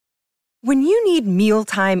When you need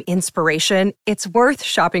mealtime inspiration, it's worth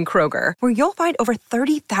shopping Kroger, where you'll find over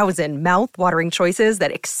 30,000 mouth-watering choices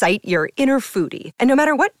that excite your inner foodie. And no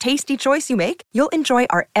matter what tasty choice you make, you'll enjoy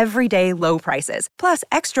our everyday low prices, plus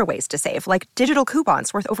extra ways to save, like digital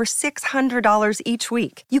coupons worth over $600 each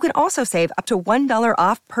week. You can also save up to $1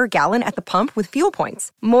 off per gallon at the pump with fuel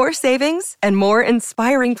points. More savings and more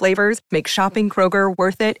inspiring flavors make shopping Kroger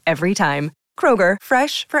worth it every time. Kroger,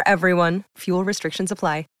 fresh for everyone. Fuel restrictions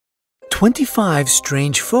apply. 25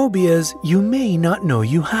 strange phobias you may not know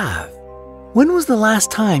you have. When was the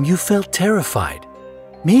last time you felt terrified?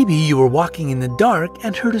 Maybe you were walking in the dark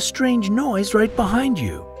and heard a strange noise right behind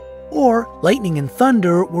you. Or lightning and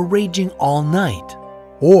thunder were raging all night.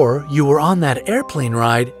 Or you were on that airplane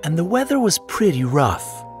ride and the weather was pretty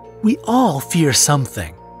rough. We all fear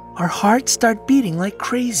something. Our hearts start beating like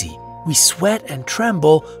crazy. We sweat and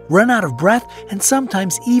tremble, run out of breath, and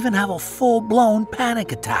sometimes even have a full-blown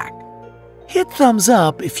panic attack. Hit thumbs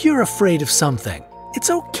up if you're afraid of something. It's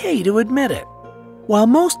okay to admit it. While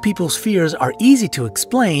most people's fears are easy to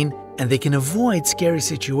explain and they can avoid scary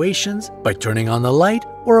situations by turning on the light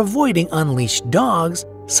or avoiding unleashed dogs,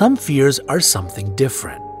 some fears are something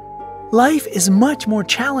different. Life is much more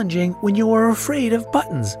challenging when you are afraid of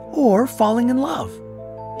buttons or falling in love.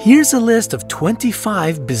 Here's a list of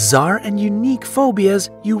 25 bizarre and unique phobias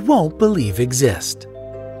you won't believe exist.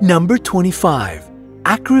 Number 25.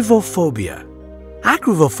 Acryvophobia.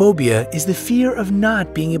 Acryvophobia is the fear of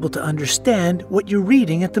not being able to understand what you're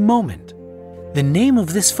reading at the moment. The name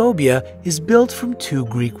of this phobia is built from two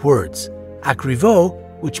Greek words, akrivo,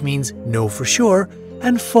 which means know for sure,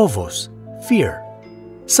 and phobos, fear.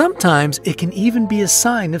 Sometimes it can even be a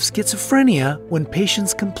sign of schizophrenia when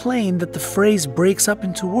patients complain that the phrase breaks up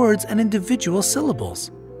into words and individual syllables.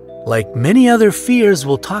 Like many other fears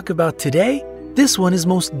we'll talk about today, this one is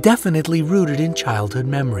most definitely rooted in childhood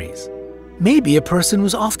memories. Maybe a person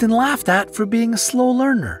was often laughed at for being a slow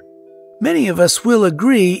learner. Many of us will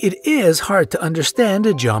agree it is hard to understand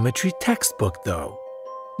a geometry textbook, though.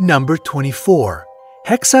 Number 24.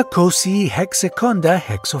 Hexakousi-hexakonda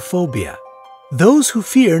hexophobia. Those who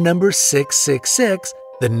fear number 666,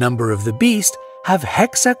 the number of the beast, have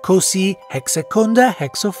hexakousi-hexakonda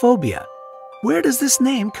hexophobia. Where does this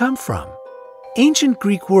name come from? Ancient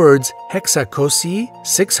Greek words hexakousi,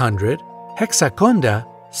 600, hexakonda,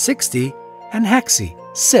 60, and hexi,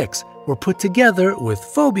 6, were put together with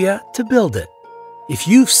phobia to build it. If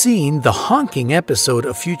you've seen the honking episode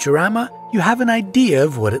of Futurama, you have an idea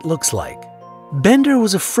of what it looks like. Bender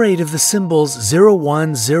was afraid of the symbols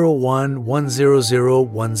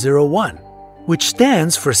 0101100101, which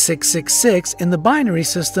stands for 666 in the binary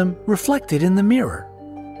system reflected in the mirror.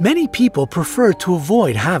 Many people prefer to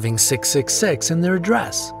avoid having 666 in their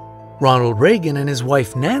address. Ronald Reagan and his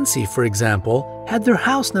wife Nancy, for example, had their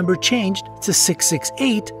house number changed to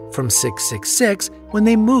 668 from 666 when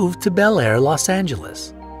they moved to Bel Air, Los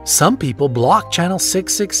Angeles. Some people block channel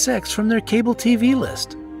 666 from their cable TV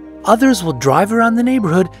list. Others will drive around the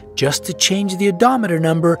neighborhood just to change the odometer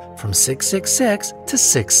number from 666 to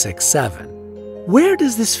 667. Where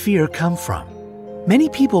does this fear come from? Many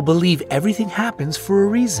people believe everything happens for a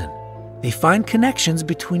reason. They find connections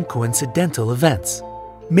between coincidental events.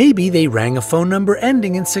 Maybe they rang a phone number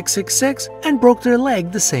ending in 666 and broke their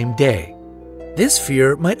leg the same day. This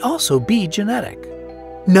fear might also be genetic.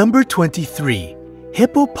 Number 23.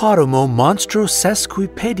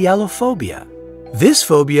 Hippopotamomonstrosesquipedalophobia. This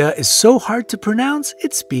phobia is so hard to pronounce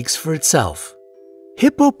it speaks for itself.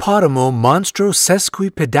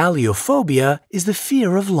 Hippopotamomonstrosesquipedaliophobia is the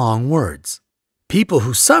fear of long words. People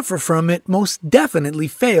who suffer from it most definitely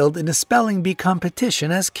failed in a spelling bee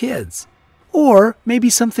competition as kids. Or maybe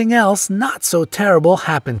something else not so terrible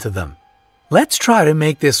happened to them. Let's try to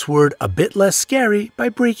make this word a bit less scary by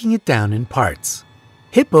breaking it down in parts.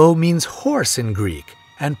 Hippo means horse in Greek,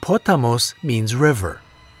 and potamos means river.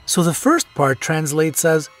 So the first part translates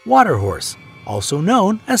as water horse, also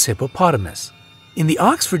known as hippopotamus. In the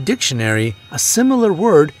Oxford Dictionary, a similar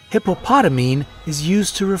word, hippopotamine, is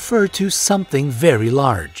used to refer to something very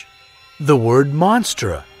large. The word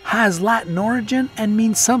monstra has Latin origin and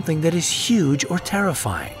means something that is huge or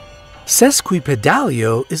terrifying.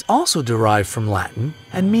 Sesquipedalio is also derived from Latin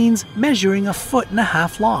and means measuring 1.5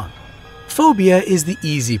 feet long. Phobia is the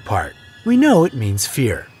easy part. We know it means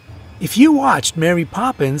fear. If you watched Mary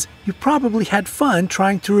Poppins, you probably had fun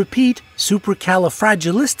trying to repeat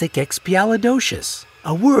supercalifragilisticexpialidocious,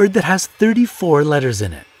 a word that has 34 letters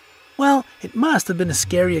in it. Well, it must have been a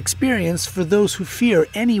scary experience for those who fear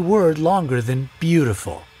any word longer than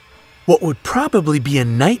beautiful. What would probably be a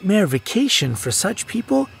nightmare vacation for such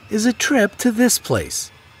people is a trip to this place.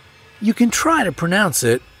 You can try to pronounce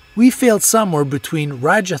it, We failed somewhere between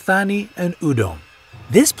Rajathani and Udom.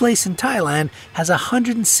 This place in Thailand has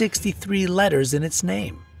 163 letters in its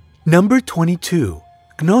name. Number 22.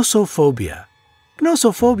 Gnosophobia.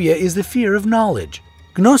 Gnosophobia is the fear of knowledge.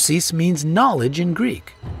 Gnosis means knowledge in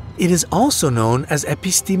Greek. It is also known as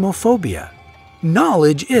epistemophobia.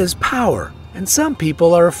 Knowledge is power, and some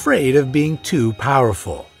people are afraid of being too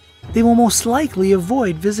powerful. They will most likely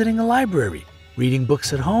avoid visiting a library, reading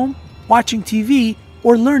books at home, watching TV,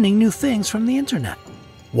 or learning new things from the internet.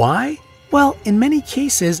 Why? Well, in many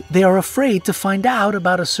cases, they are afraid to find out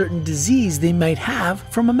about a certain disease they might have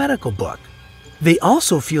from a medical book. They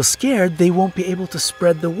also feel scared they won't be able to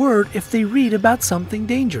spread the word if they read about something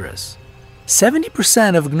dangerous.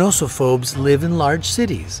 70% of gnosophobes live in large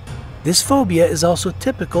cities. This phobia is also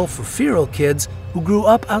typical for feral kids who grew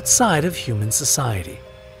up outside of human society.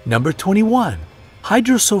 Number 21.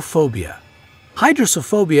 Hydrosophobia.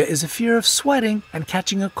 Hydrosophobia is a fear of sweating and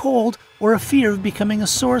catching a cold or a fear of becoming a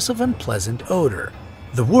source of unpleasant odor.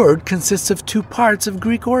 The word consists of two parts of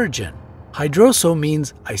Greek origin. Hydroso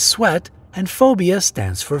means I sweat, and phobia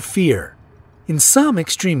stands for fear. In some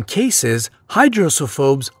extreme cases,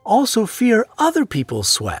 hydrosophobes also fear other people's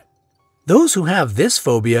sweat. Those who have this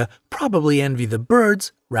phobia probably envy the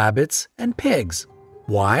birds, rabbits, and pigs.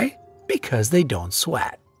 Why? Because they don't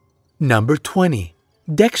sweat. Number 20.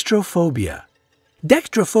 Dextrophobia.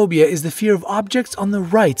 Dextrophobia is the fear of objects on the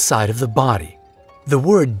right side of the body. The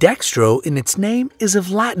word dextro in its name is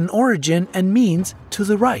of Latin origin and means to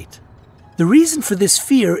the right. The reason for this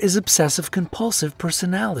fear is obsessive-compulsive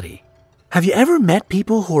personality. Have you ever met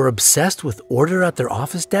people who are obsessed with order at their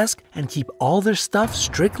office desk and keep all their stuff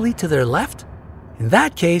strictly to their left? In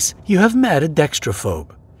that case, you have met a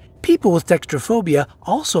dextrophobe. People with dextrophobia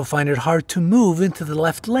also find it hard to move into the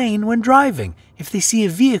left lane when driving if they see a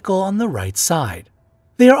vehicle on the right side.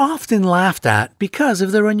 They are often laughed at because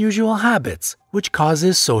of their unusual habits, which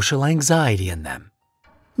causes social anxiety in them.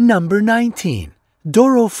 Number 19.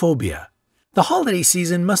 Dorophobia. The holiday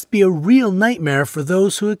season must be a real nightmare for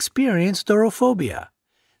those who experience dorophobia.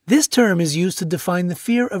 This term is used to define the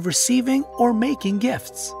fear of receiving or making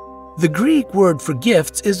gifts. The Greek word for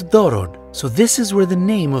gifts is doron, so this is where the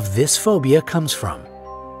name of this phobia comes from.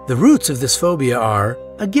 The roots of this phobia are,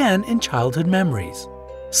 again, in childhood memories.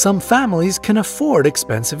 Some families can afford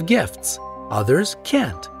expensive gifts, others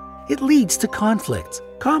can't. It leads to conflicts,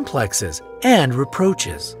 complexes, and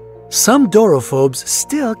reproaches. Some dorophobes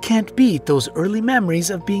still can't beat those early memories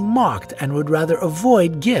of being mocked and would rather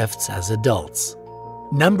avoid gifts as adults.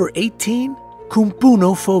 Number 18.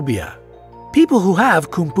 Kumpunophobia. People who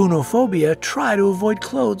have kumpunophobia try to avoid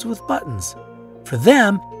clothes with buttons. For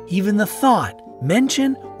them, even the thought,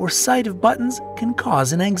 mention, or sight of buttons can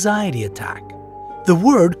cause an anxiety attack. The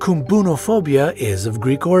word kumpunophobia is of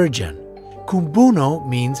Greek origin. Kumpuno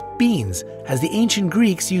means beans, as the ancient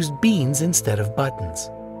Greeks used beans instead of buttons.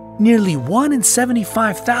 Nearly 1 in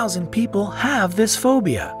 75,000 people have this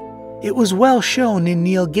phobia. It was well shown in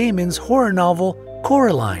Neil Gaiman's horror novel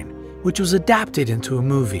Coraline, which was adapted into a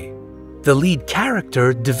movie. The lead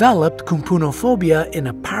character developed kumpunophobia in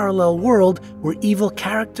a parallel world where evil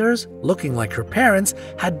characters, looking like her parents,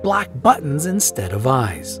 had black buttons instead of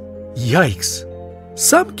eyes. Yikes!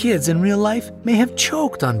 Some kids in real life may have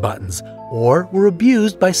choked on buttons or were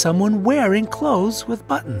abused by someone wearing clothes with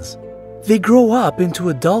buttons. They grow up into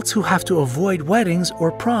adults who have to avoid weddings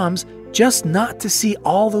or proms just not to see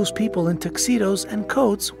all those people in tuxedos and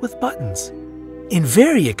coats with buttons. In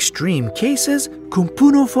very extreme cases,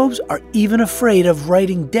 kumpunophobes are even afraid of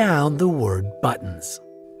writing down the word buttons.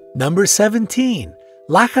 Number 17.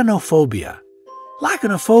 Lachanophobia.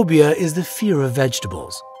 Lachanophobia is the fear of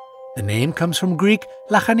vegetables. The name comes from Greek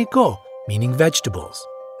lachaniko, meaning vegetables.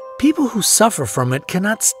 People who suffer from it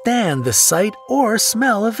cannot stand the sight or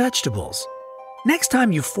smell of vegetables. Next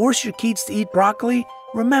time you force your kids to eat broccoli,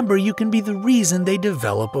 remember you can be the reason they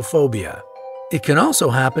develop a phobia. It can also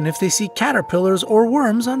happen if they see caterpillars or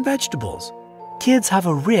worms on vegetables. Kids have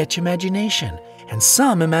a rich imagination, and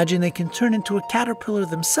some imagine they can turn into a caterpillar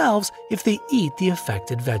themselves if they eat the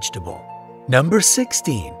affected vegetable. Number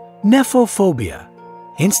 16. Nephophobia.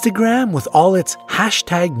 Instagram, with all its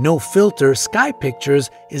 #NoFilter sky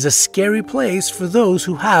pictures, is a scary place for those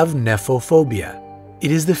who have nephophobia.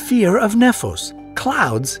 It is the fear of nephos,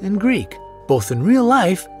 clouds in Greek, both in real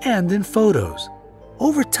life and in photos.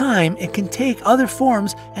 Over time, it can take other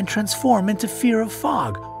forms and transform into fear of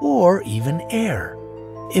fog or even air.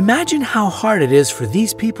 Imagine how hard it is for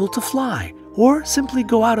these people to fly or simply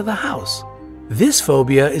go out of the house. This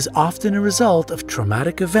phobia is often a result of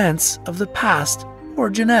traumatic events of the past or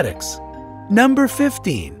genetics. Number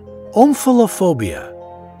 15. Omphalophobia.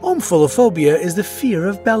 Omphalophobia is the fear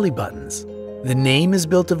of belly buttons. The name is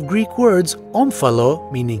built of Greek words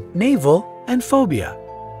omphalo, meaning navel, and phobia.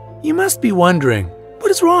 You must be wondering, what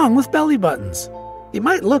is wrong with belly buttons? They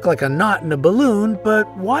might look like a knot in a balloon, but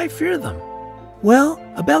why fear them? Well,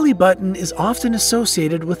 a belly button is often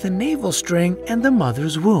associated with the navel string and the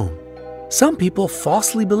mother's womb. Some people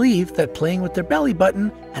falsely believe that playing with their belly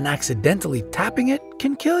button and accidentally tapping it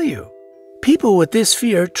can kill you. People with this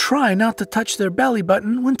fear try not to touch their belly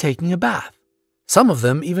button when taking a bath. Some of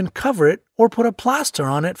them even cover it or put a plaster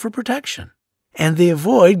on it for protection. And they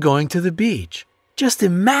avoid going to the beach. Just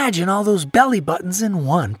imagine all those belly buttons in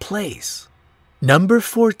one place. Number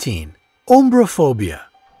 14. Ombrophobia.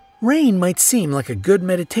 Rain might seem like a good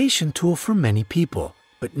meditation tool for many people,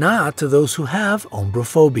 but not to those who have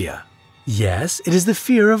ombrophobia. Yes, it is the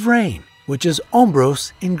fear of rain, which is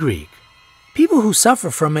ombros in Greek. People who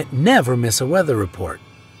suffer from it never miss a weather report.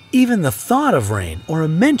 Even the thought of rain or a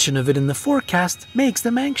mention of it in the forecast makes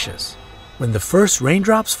them anxious. When the first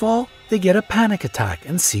raindrops fall, they get a panic attack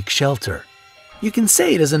and seek shelter. You can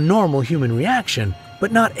say it is a normal human reaction,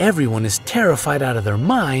 but not everyone is terrified out of their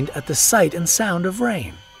mind at the sight and sound of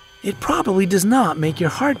rain. It probably does not make your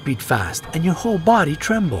heart beat fast and your whole body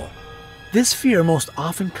tremble. This fear most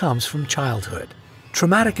often comes from childhood.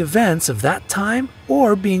 Traumatic events of that time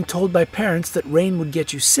or being told by parents that rain would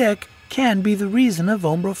get you sick can be the reason of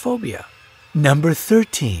ombrophobia. Number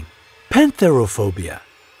 13. Pantherophobia.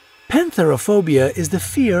 Pantherophobia is the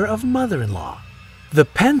fear of mother-in-law. The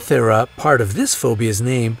panthera part of this phobia's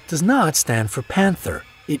name does not stand for panther.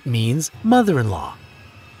 It means mother-in-law.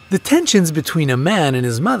 The tensions between a man and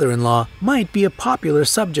his mother-in-law might be a popular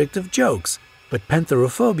subject of jokes, but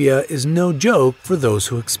pantherophobia is no joke for those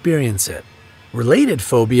who experience it. Related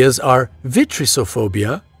phobias are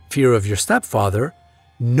vitrysophobia, fear of your stepfather,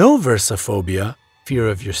 noversophobia, fear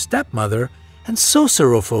of your stepmother, and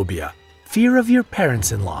socerophobia, fear of your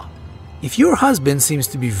parents-in-law. If your husband seems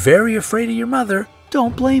to be very afraid of your mother,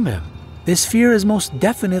 don't blame him. This fear is most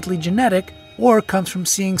definitely genetic or comes from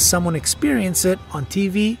seeing someone experience it on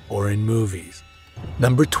TV or in movies.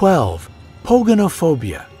 Number 12.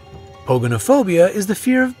 Pogonophobia. Pogonophobia is the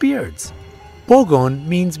fear of beards. Pogon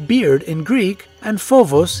means beard in Greek, and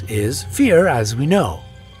phobos is fear, as we know.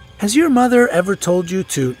 Has your mother ever told you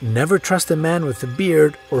to never trust a man with a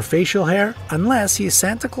beard or facial hair unless he is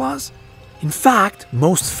Santa Claus? In fact,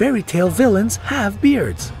 most fairy tale villains have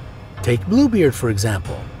beards. Take Bluebeard, for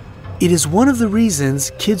example. It is one of the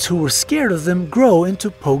reasons kids who were scared of them grow into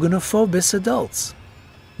pogonophobous adults.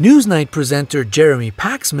 Newsnight presenter Jeremy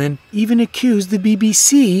Paxman even accused the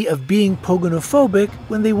BBC of being pogonophobic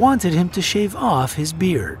when they wanted him to shave off his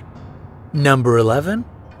beard. Number 11.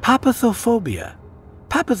 Papathophobia.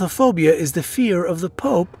 Papathophobia is the fear of the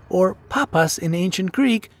Pope, or papas in ancient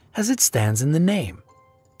Greek, as it stands in the name.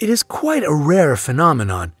 It is quite a rare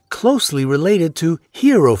phenomenon, closely related to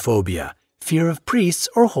hierophobia, fear of priests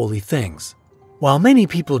or holy things. While many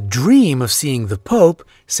people dream of seeing the Pope,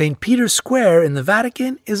 St. Peter's Square in the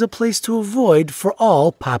Vatican is a place to avoid for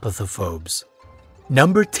all papathophobes.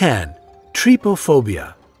 Number 10.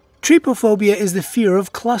 Trypophobia. Trypophobia is the fear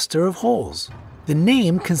of cluster of holes. The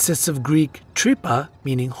name consists of Greek trypa,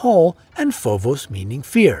 meaning hole, and phobos, meaning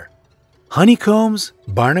fear. Honeycombs,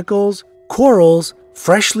 barnacles, corals,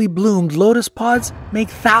 freshly bloomed lotus pods make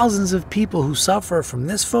thousands of people who suffer from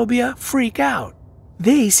this phobia freak out.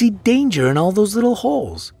 They see danger in all those little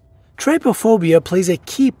holes. Trypophobia plays a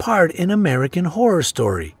key part in American Horror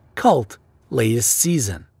Story, Cult, latest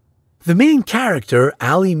season. The main character,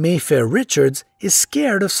 Allie Mayfair Richards, is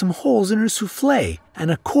scared of some holes in her souffle and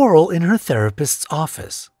a coral in her therapist's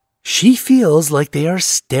office. She feels like they are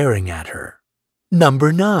staring at her.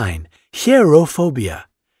 Number 9. Hierophobia.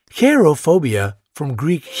 Hierophobia, from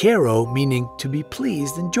Greek hiero meaning to be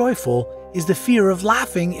pleased and joyful, is the fear of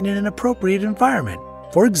laughing in an inappropriate environment.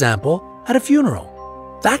 For example, at a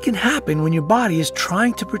funeral. That can happen when your body is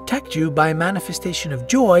trying to protect you by a manifestation of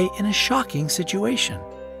joy in a shocking situation.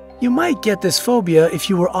 You might get this phobia if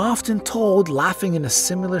you were often told laughing in a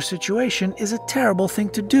similar situation is a terrible thing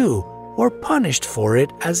to do or punished for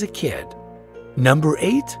it as a kid. Number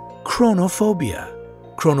 8. Chronophobia.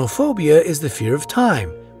 Chronophobia is the fear of time,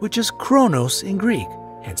 which is chronos in Greek,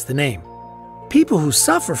 hence the name. People who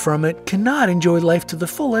suffer from it cannot enjoy life to the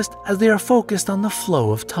fullest as they are focused on the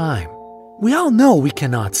flow of time. We all know we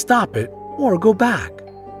cannot stop it or go back,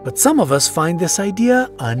 but some of us find this idea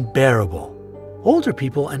unbearable. Older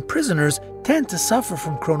people and prisoners tend to suffer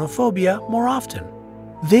from chronophobia more often.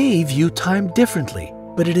 They view time differently,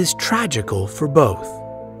 but it is tragical for both.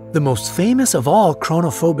 The most famous of all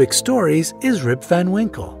chronophobic stories is Rip Van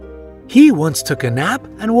Winkle. He once took a nap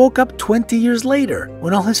and woke up 20 years later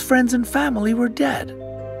when all his friends and family were dead.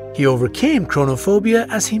 He overcame chronophobia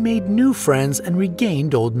as he made new friends and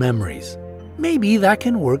regained old memories. Maybe that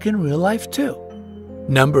can work in real life too.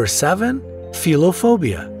 Number 7.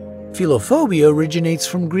 Philophobia. Philophobia originates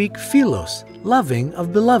from Greek philos, loving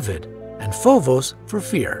of beloved, and phobos for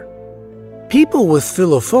fear. People with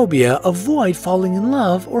philophobia avoid falling in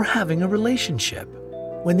love or having a relationship.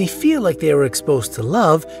 When they feel like they are exposed to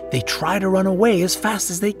love, they try to run away as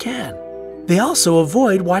fast as they can. They also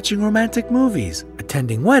avoid watching romantic movies,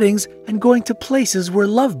 attending weddings, and going to places where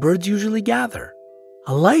lovebirds usually gather.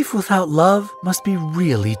 A life without love must be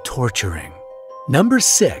really torturing. Number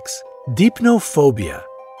 6. Deipnophobia.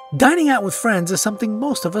 Dining out with friends is something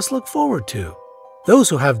most of us look forward to. Those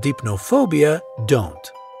who have deipnophobia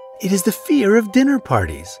don't. It is the fear of dinner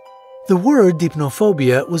parties. The word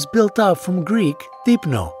deipnophobia was built up from Greek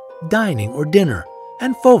deipno, dining or dinner,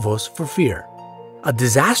 and phobos for fear. A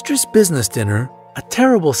disastrous business dinner, a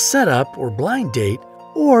terrible setup or blind date,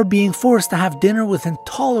 or being forced to have dinner with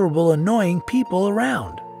intolerable, annoying people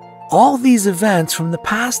around. All these events from the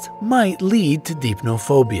past might lead to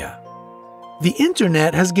deipnophobia. The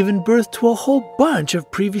internet has given birth to a whole bunch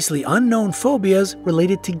of previously unknown phobias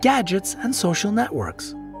related to gadgets and social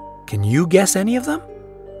networks. Can you guess any of them?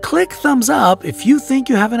 Click thumbs up if you think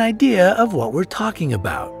you have an idea of what we're talking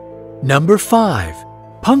about. Number 5.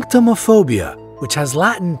 Punctumophobia, which has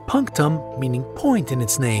Latin punctum, meaning point in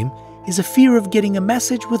its name, is a fear of getting a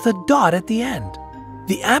message with a dot at the end.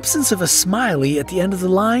 The absence of a smiley at the end of the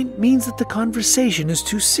line means that the conversation is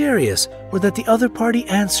too serious or that the other party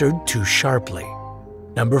answered too sharply.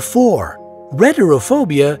 Number 4.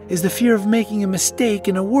 Rheterophobia is the fear of making a mistake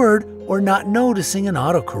in a word or not noticing an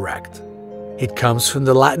autocorrect. It comes from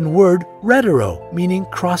the Latin word rhetero, meaning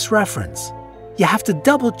cross-reference. You have to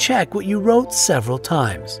double-check what you wrote several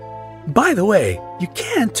times. By the way, you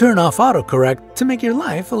can turn off autocorrect to make your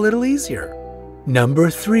life a little easier.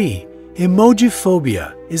 Number 3.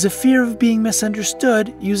 Emojiphobia is a fear of being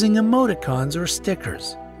misunderstood using emoticons or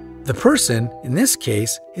stickers. The person, in this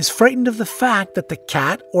case, is frightened of the fact that the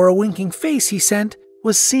cat or a winking face he sent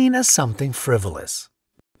was seen as something frivolous.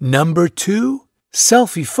 Number 2.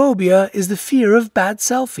 Selfiephobia is the fear of bad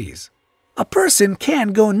selfies. A person can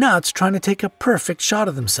go nuts trying to take a perfect shot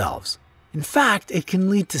of themselves. In fact, it can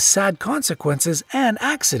lead to sad consequences and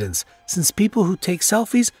accidents since people who take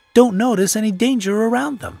selfies don't notice any danger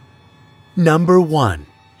around them. Number 1.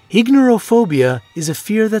 Ignorophobia is a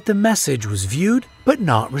fear that the message was viewed but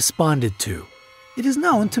not responded to. It is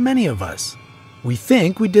known to many of us. We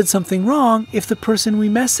think we did something wrong if the person we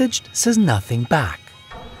messaged says nothing back.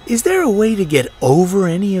 Is there a way to get over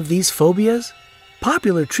any of these phobias?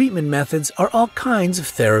 Popular treatment methods are all kinds of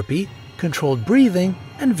therapy, controlled breathing,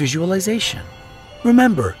 and visualization.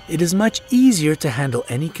 Remember, it is much easier to handle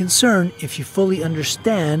any concern if you fully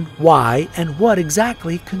understand why and what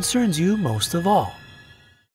exactly concerns you most of all.